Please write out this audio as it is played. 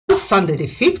Sunday, the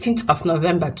 15th of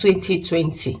November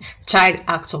 2020, child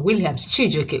actor Williams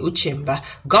Uchemba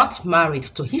got married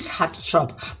to his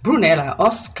heartthrob Brunella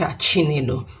Oscar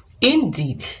Chinelo.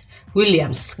 Indeed,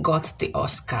 Williams got the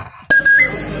Oscar.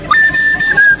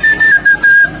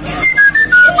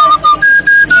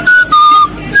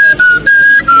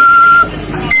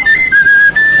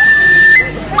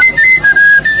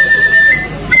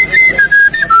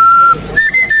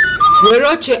 We're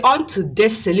on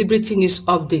today's celebrity news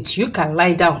update. You can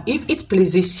lie down if it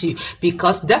pleases you,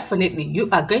 because definitely you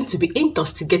are going to be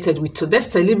intoxicated with today's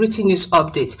celebrity news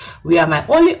update, where my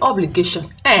only obligation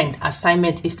and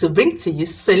assignment is to bring to you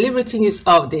celebrity news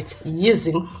update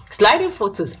using sliding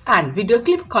photos and video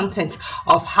clip content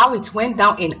of how it went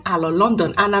down in Alor,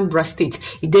 London, Anambra State.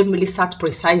 Idemili sat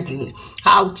precisely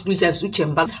how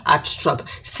Uchemba's heartthrob,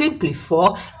 simply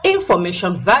for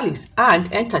information, values,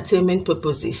 and entertainment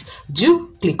purposes.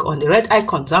 Do click on the red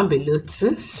icon down below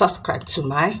to subscribe to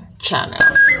my channel.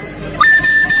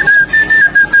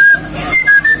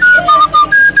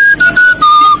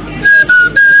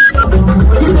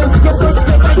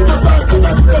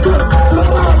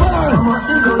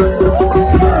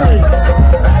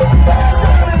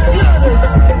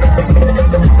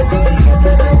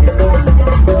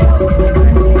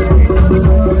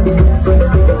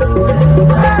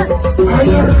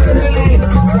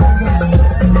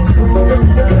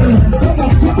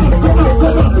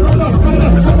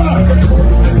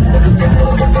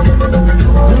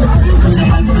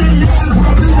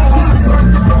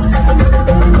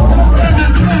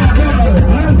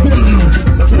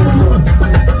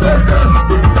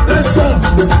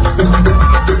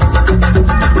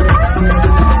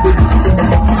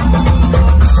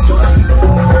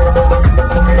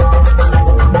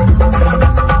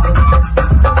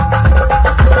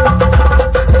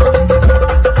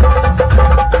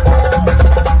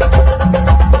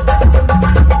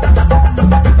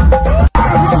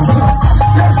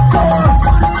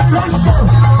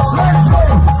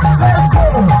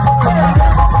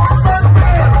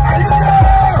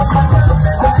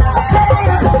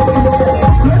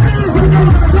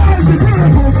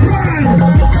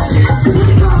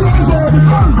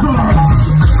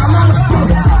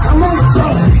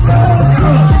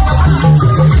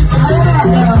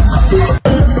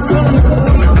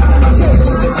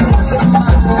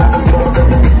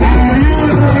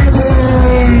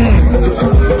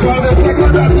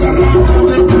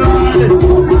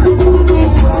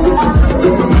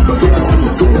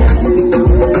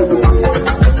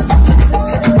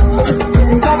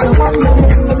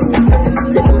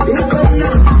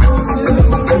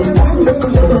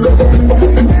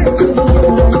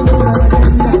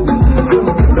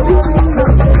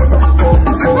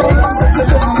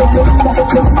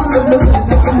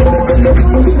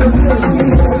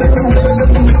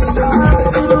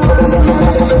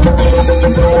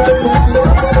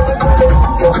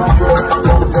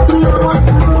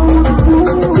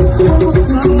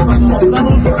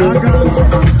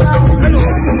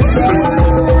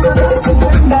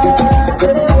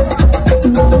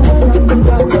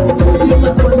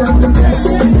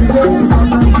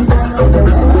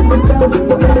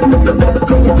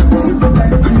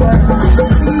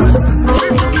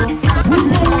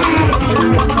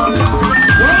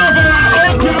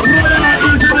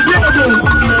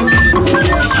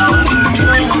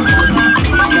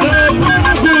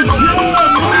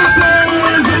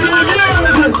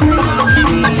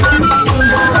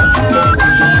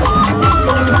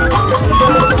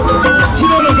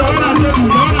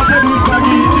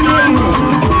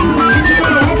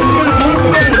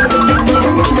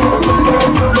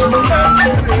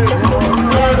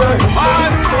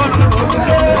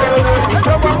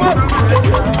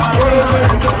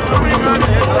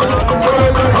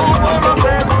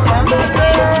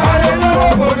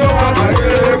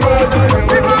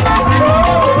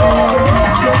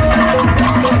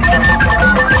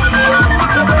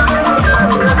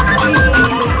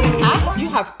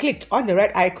 Clicked on the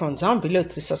red icon down below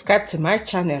to subscribe to my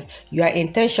channel. Your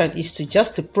intention is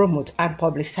to promote and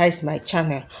publicize my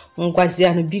channel.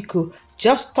 Biko,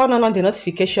 just turn on the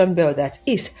notification bell that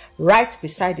is right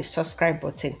beside the subscribe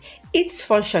button. Its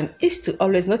function is to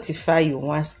always notify you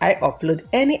once I upload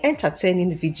any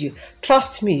entertaining video.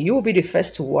 Trust me, you will be the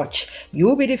first to watch, you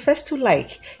will be the first to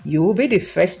like, you will be the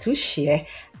first to share,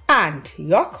 and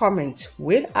your comments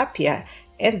will appear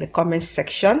in the comment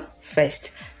section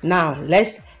first. Now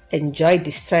let's enjoy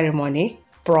the ceremony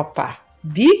proper.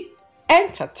 Be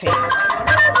entertained.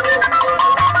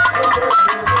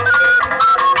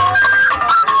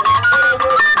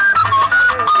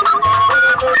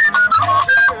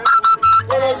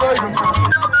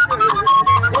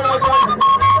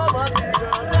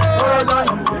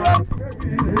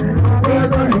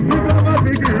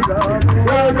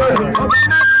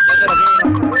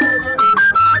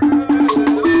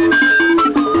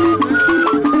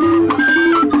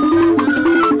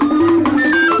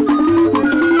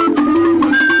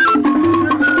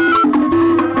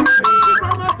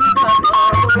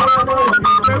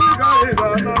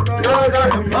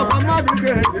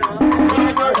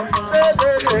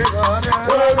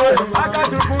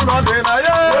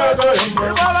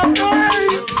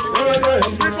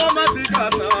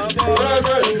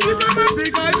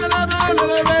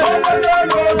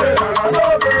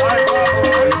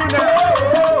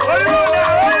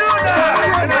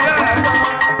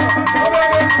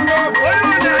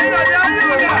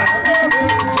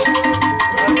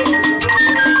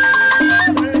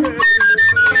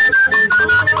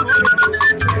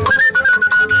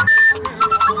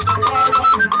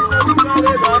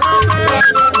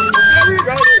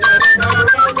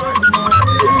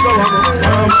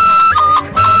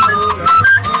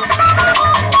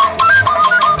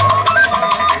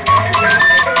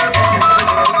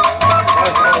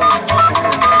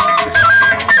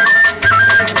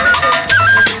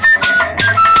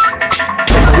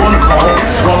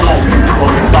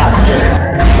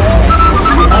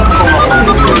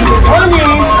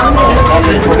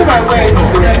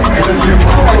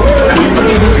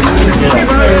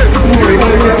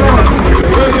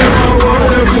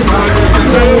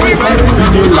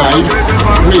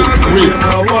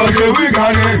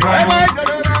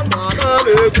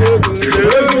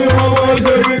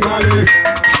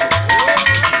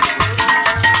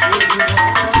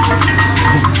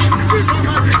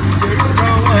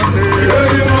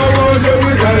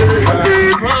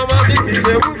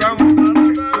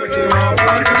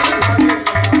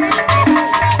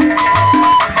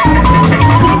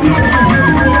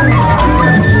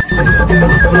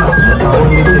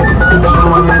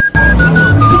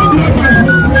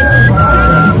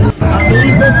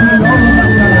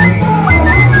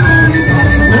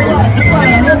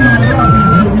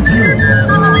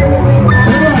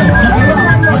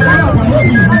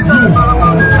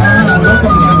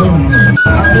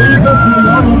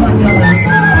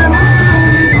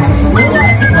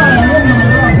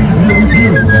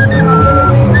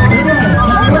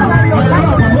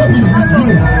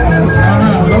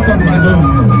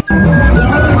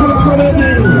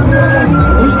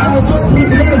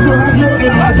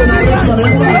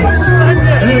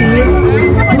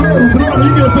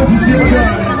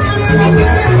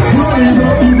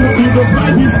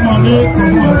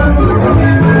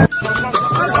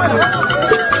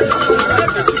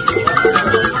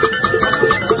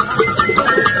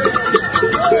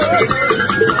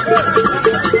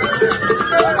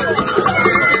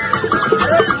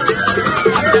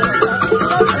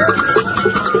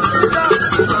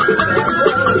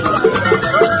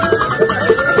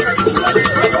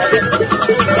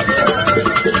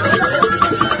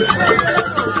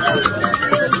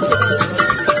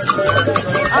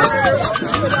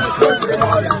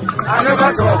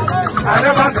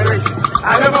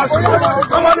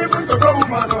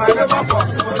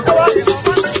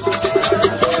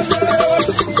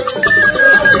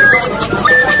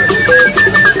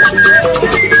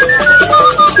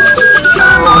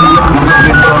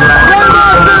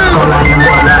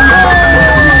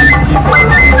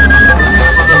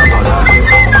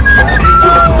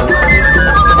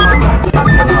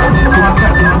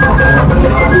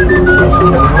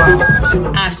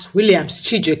 Williams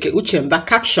Chijioke Uchemba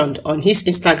captioned on his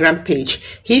Instagram page,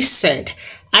 he said,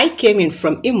 "I came in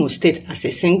from Imo State as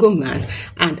a single man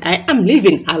and I am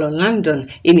living Alor London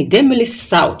in Idemili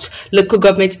South, local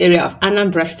government area of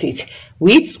Anambra State,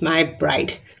 with my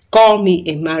bride. Call me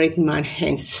a married man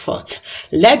henceforth."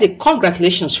 Let the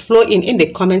congratulations flow in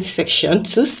the comment section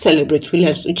to celebrate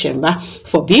Williams Uchemba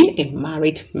for being a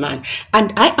married man.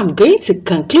 And I am going to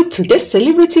conclude today's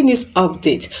celebrity news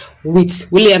update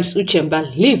with Williams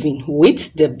Uchemba living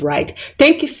with the bride.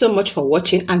 Thank you so much for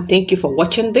watching, and thank you for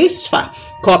watching this far.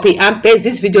 Copy and paste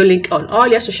this video link on all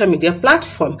your social media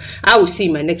platforms. I will see you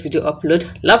in my next video upload.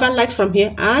 Love and light from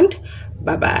here, and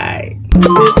bye-bye.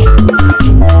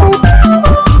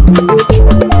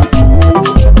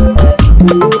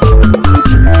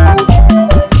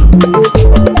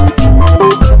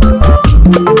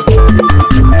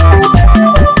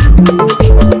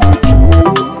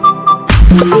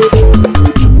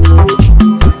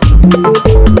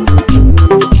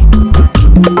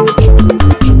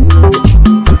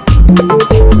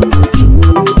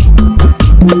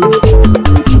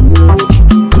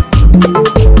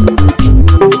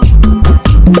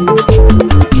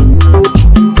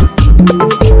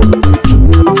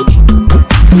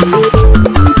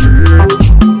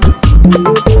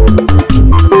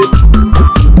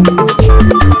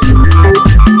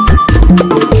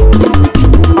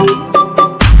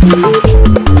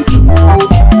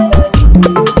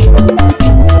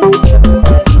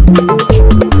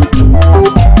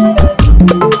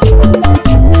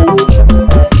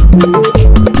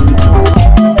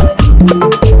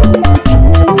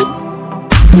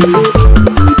 you.